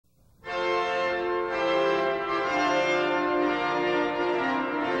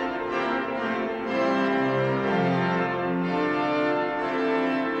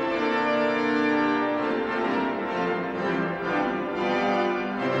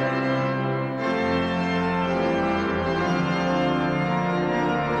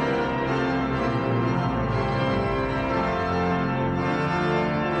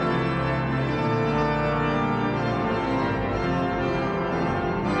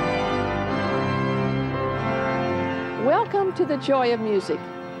Welcome to the Joy of Music.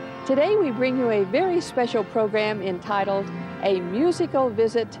 Today we bring you a very special program entitled A Musical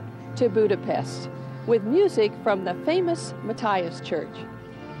Visit to Budapest, with music from the famous Matthias Church.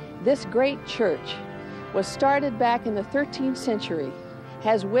 This great church was started back in the 13th century,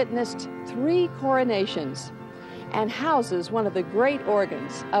 has witnessed 3 coronations, and houses one of the great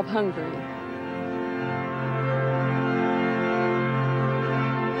organs of Hungary.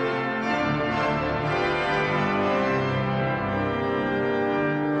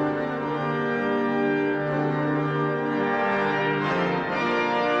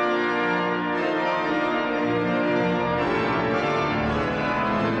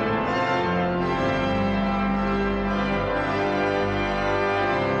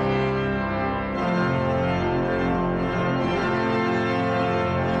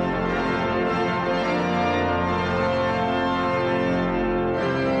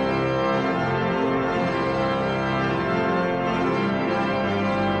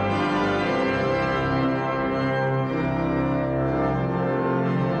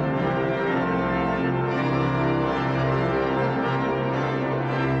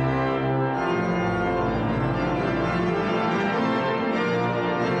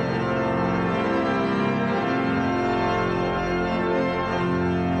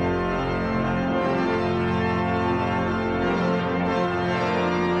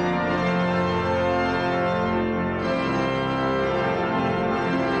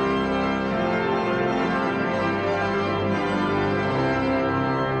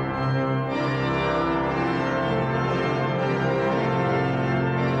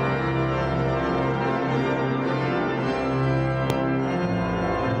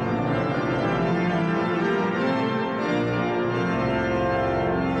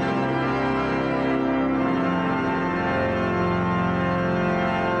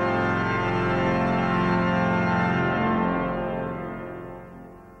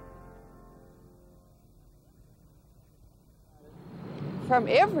 From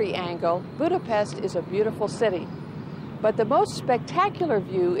every angle, Budapest is a beautiful city, but the most spectacular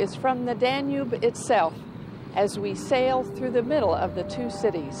view is from the Danube itself as we sail through the middle of the 2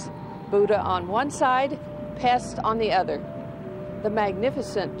 cities, Buda on one side, Pest on the other. The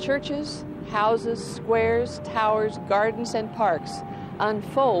magnificent churches, houses, squares, towers, gardens, and parks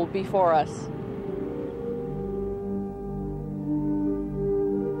unfold before us.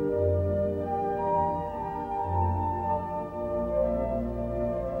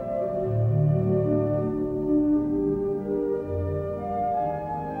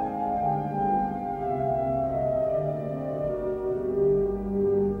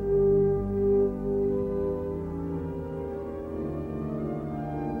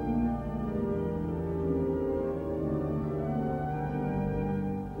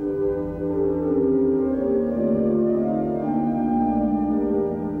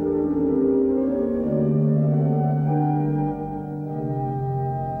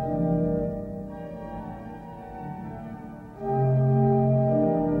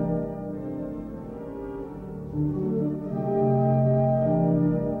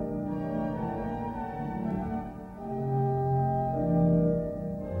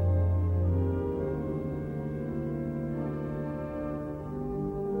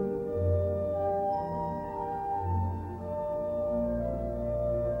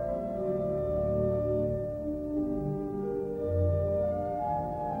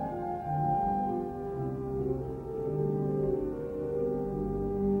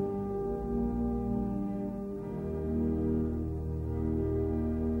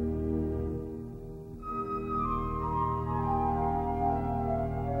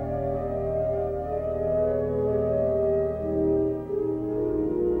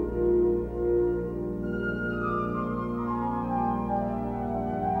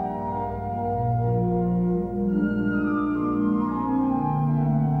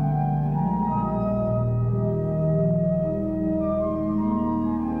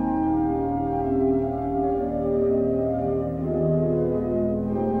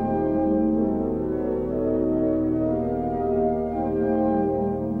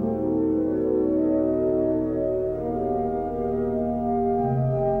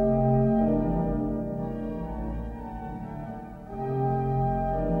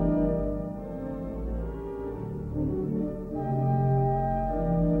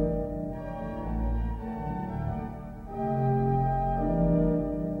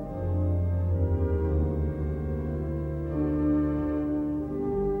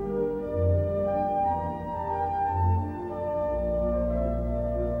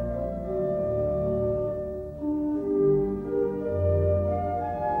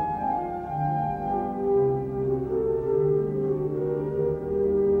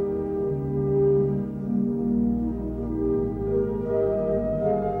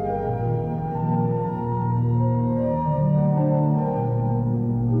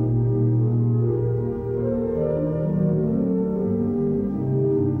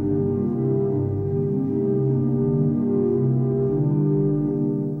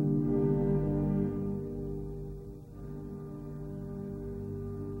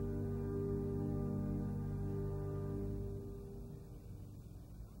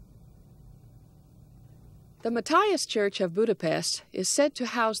 The Matthias Church of Budapest is said to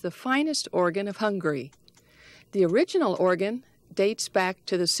house the finest organ of Hungary. The original organ dates back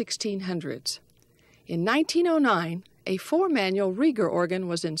to the 1600s. In 1909, a 4-manual Rieger organ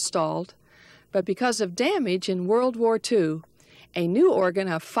was installed, but because of damage in World War II, a new organ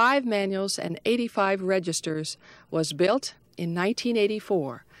of 5 manuals and 85 registers was built in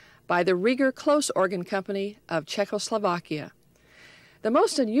 1984 by the Rieger Close Organ Company of Czechoslovakia. The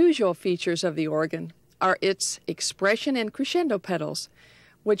most unusual features of the organ are its expression and crescendo pedals,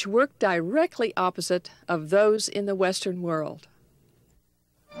 which work directly opposite of those in the Western world.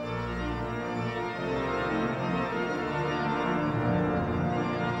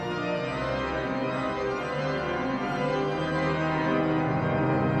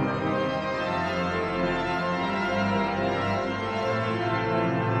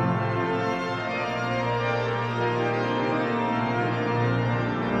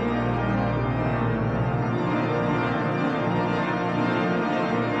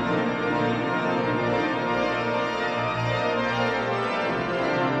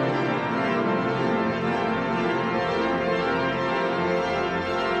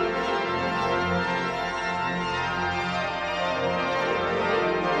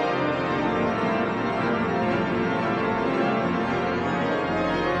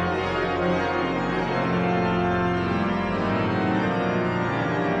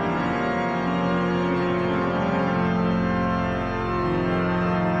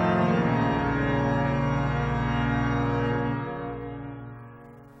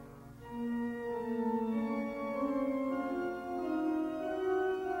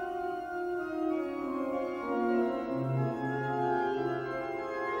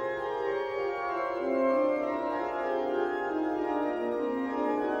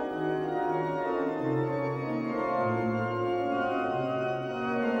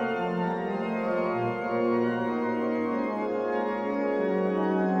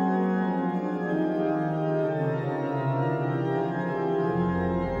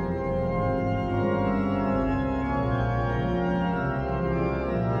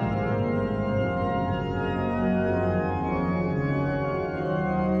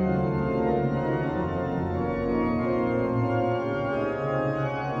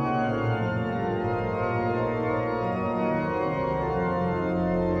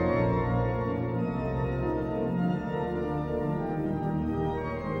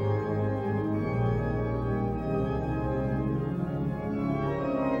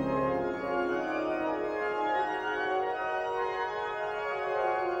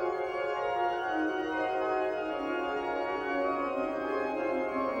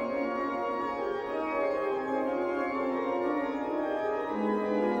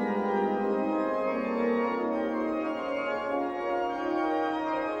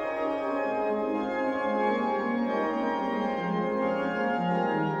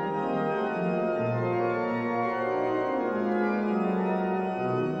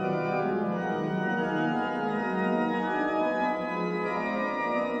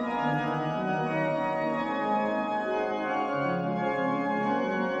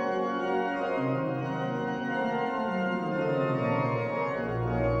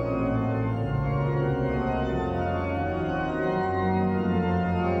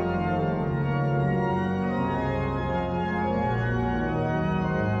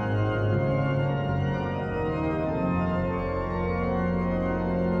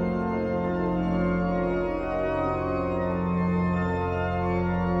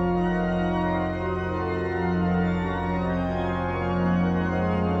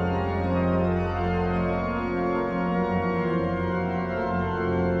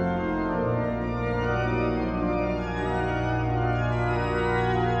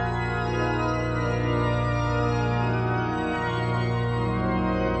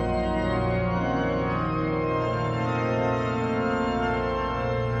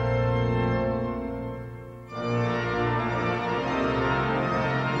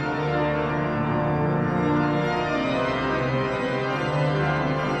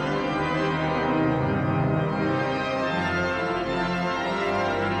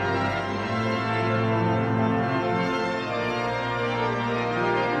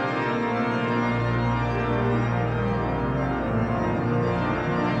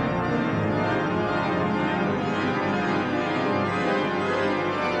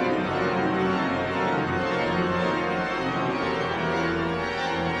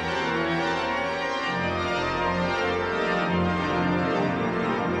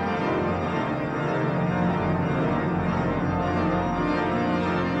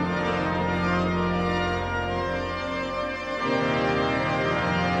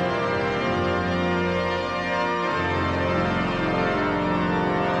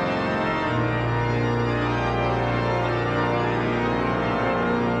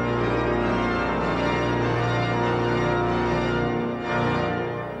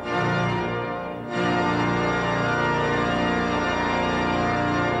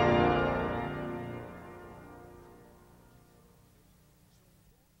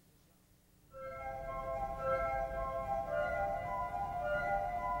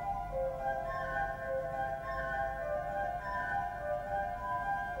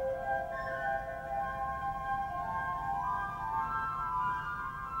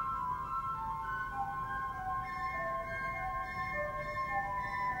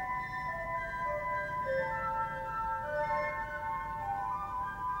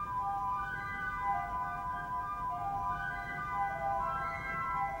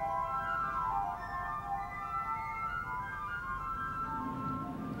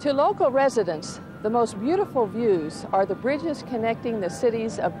 To local residents, the most beautiful views are the bridges connecting the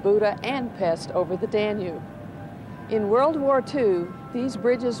cities of Buda and Pest over the Danube. In World War II, these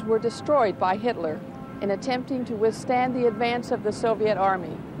bridges were destroyed by Hitler in attempting to withstand the advance of the Soviet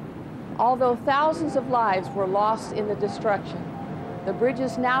army. Although thousands of lives were lost in the destruction, the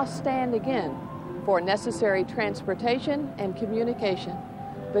bridges now stand again for necessary transportation and communication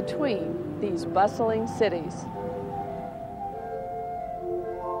between these bustling cities.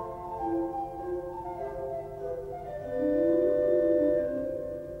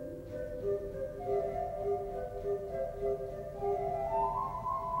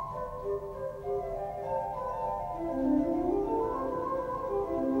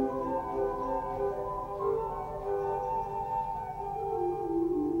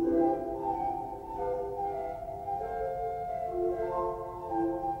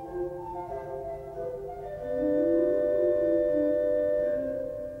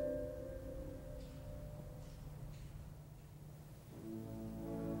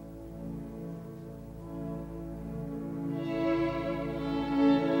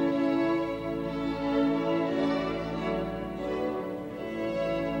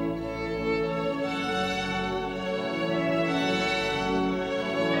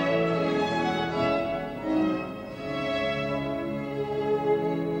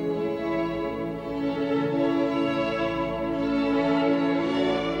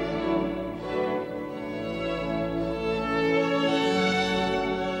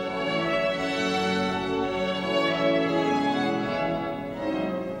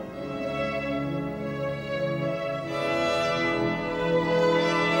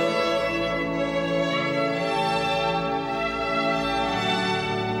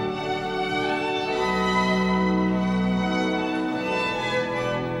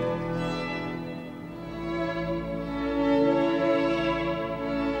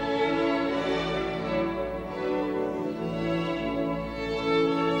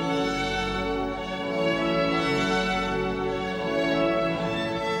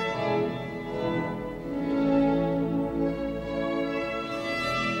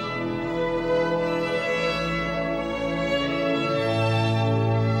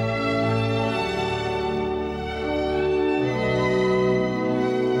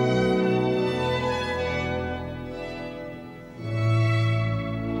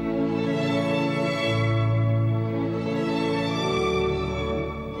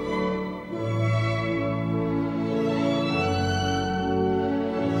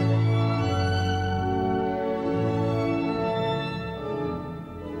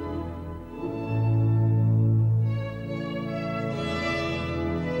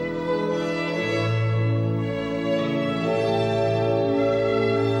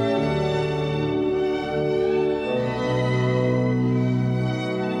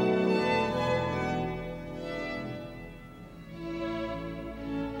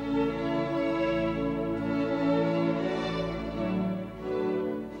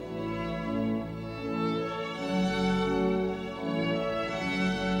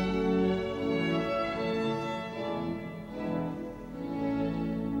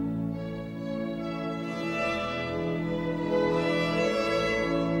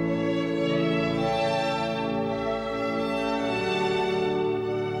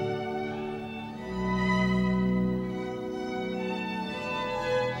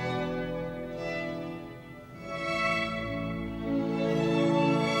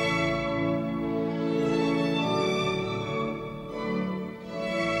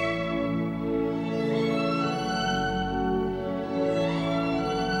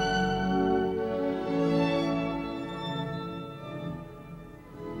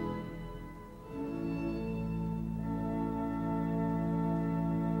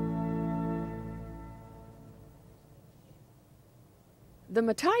 The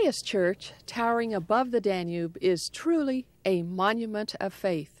Matthias Church, towering above the Danube, is truly a monument of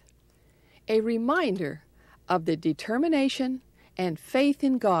faith, a reminder of the determination and faith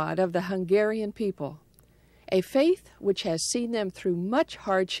in God of the Hungarian people, a faith which has seen them through much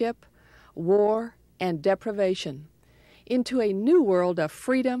hardship, war, and deprivation, into a new world of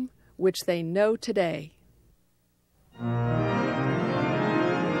freedom which they know today.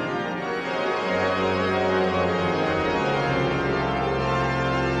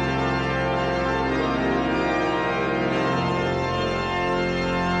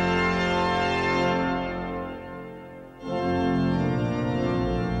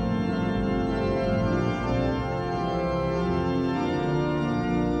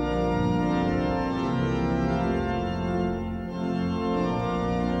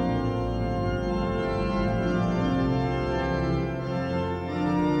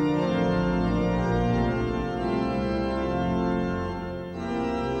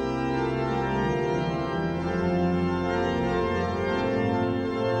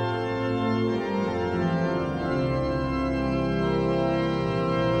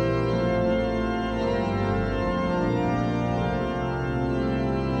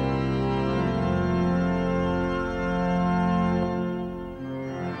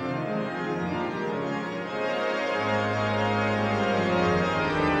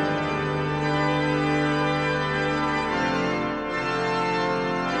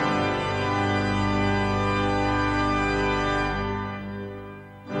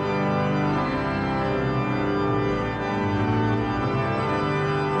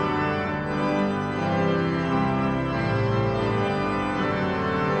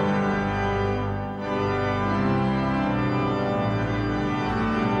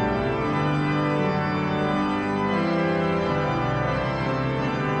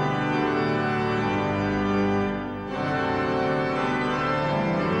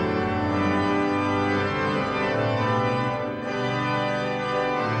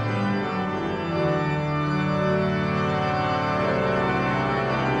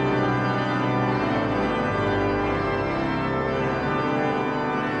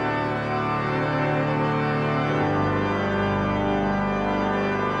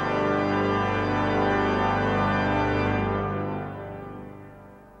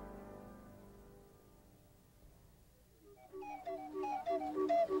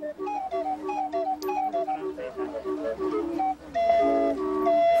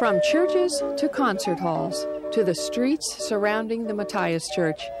 From churches to concert halls to the streets surrounding the Matthias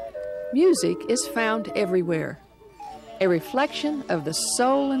Church, music is found everywhere, a reflection of the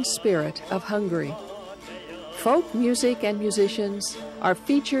soul and spirit of Hungary. Folk music and musicians are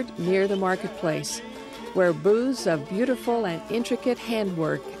featured near the marketplace, where booths of beautiful and intricate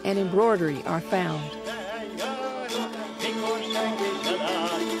handwork and embroidery are found.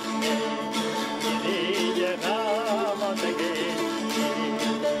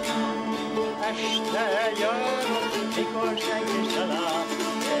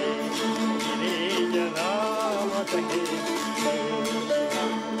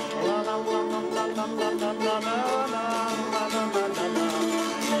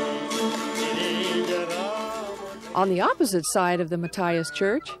 On the opposite side of the Matthias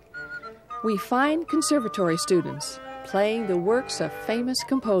Church, we find conservatory students playing the works of famous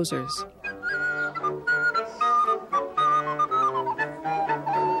composers.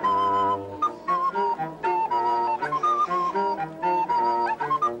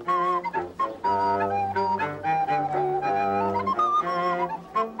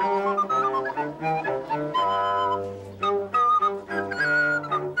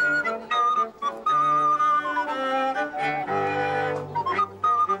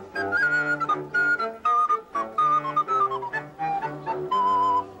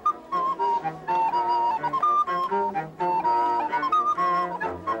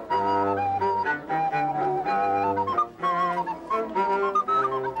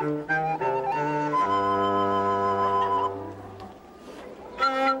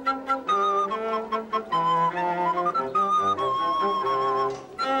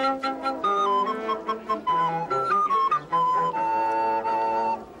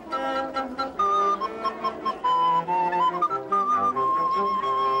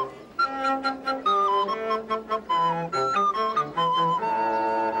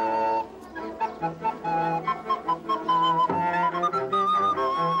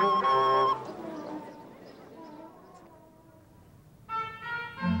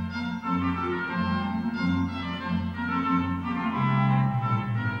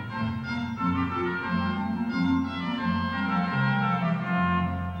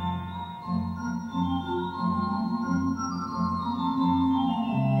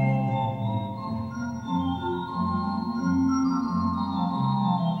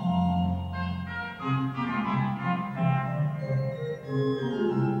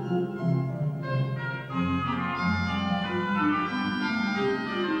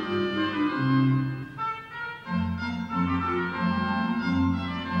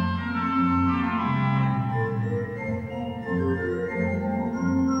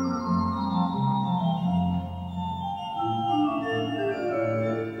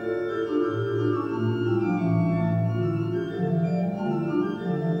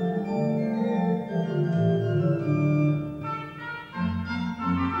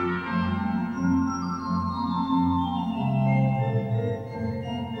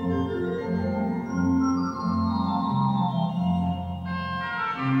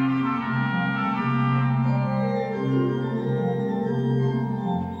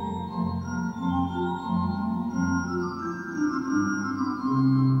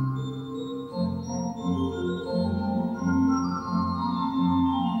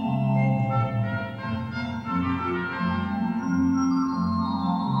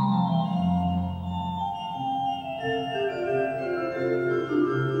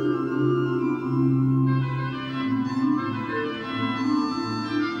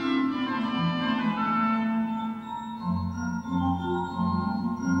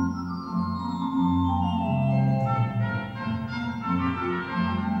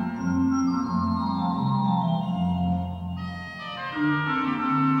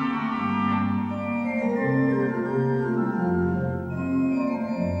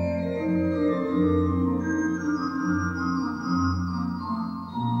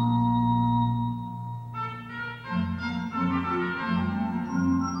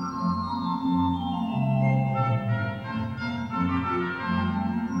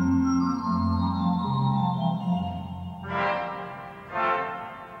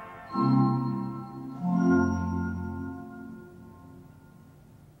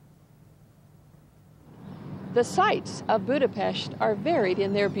 The sights of Budapest are varied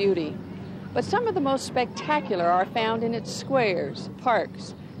in their beauty, but some of the most spectacular are found in its squares,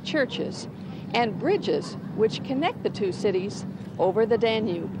 parks, churches, and bridges which connect the two cities over the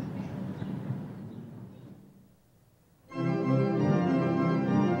Danube.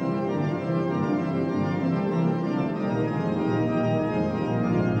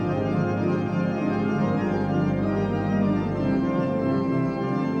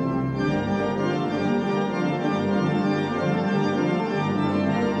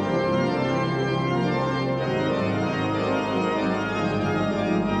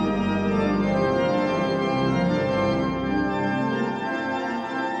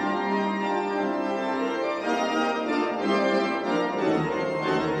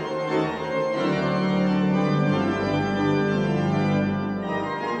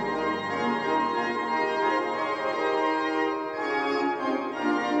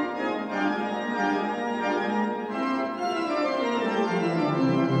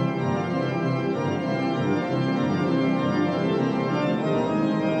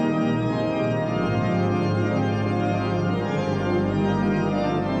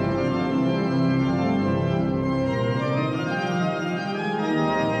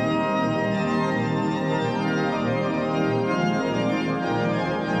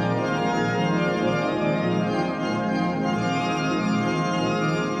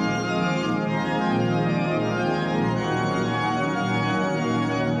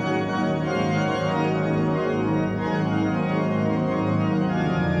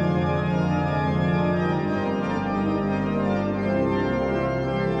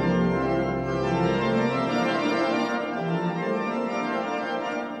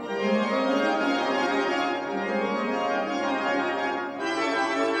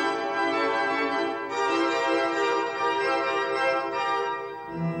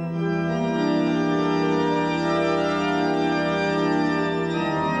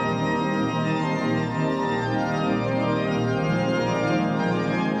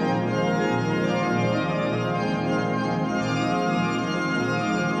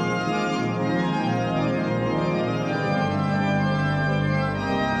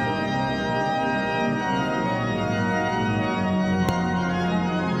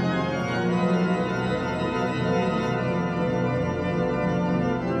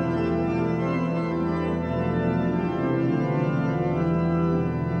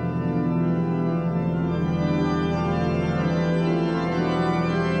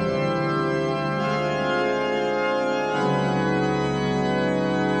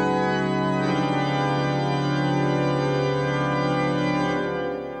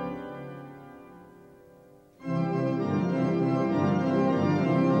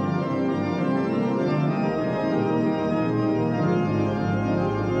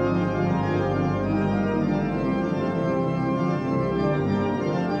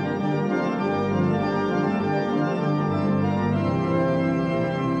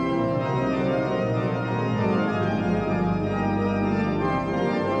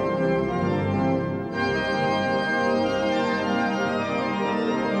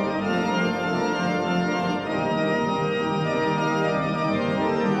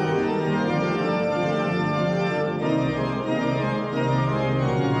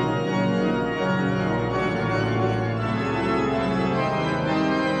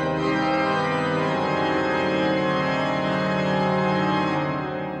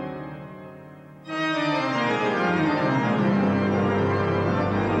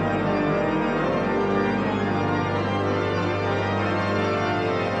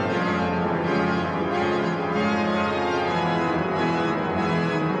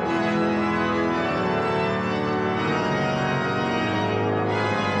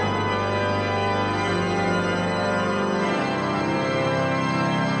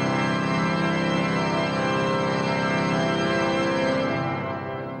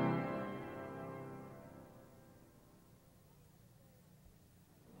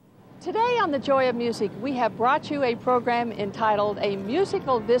 Today on The Joy of Music, we have brought you a program entitled A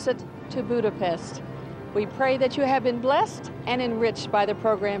Musical Visit to Budapest. We pray that you have been blessed and enriched by the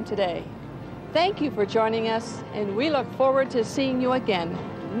program today. Thank you for joining us, and we look forward to seeing you again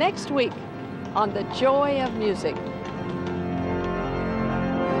next week on The Joy of Music.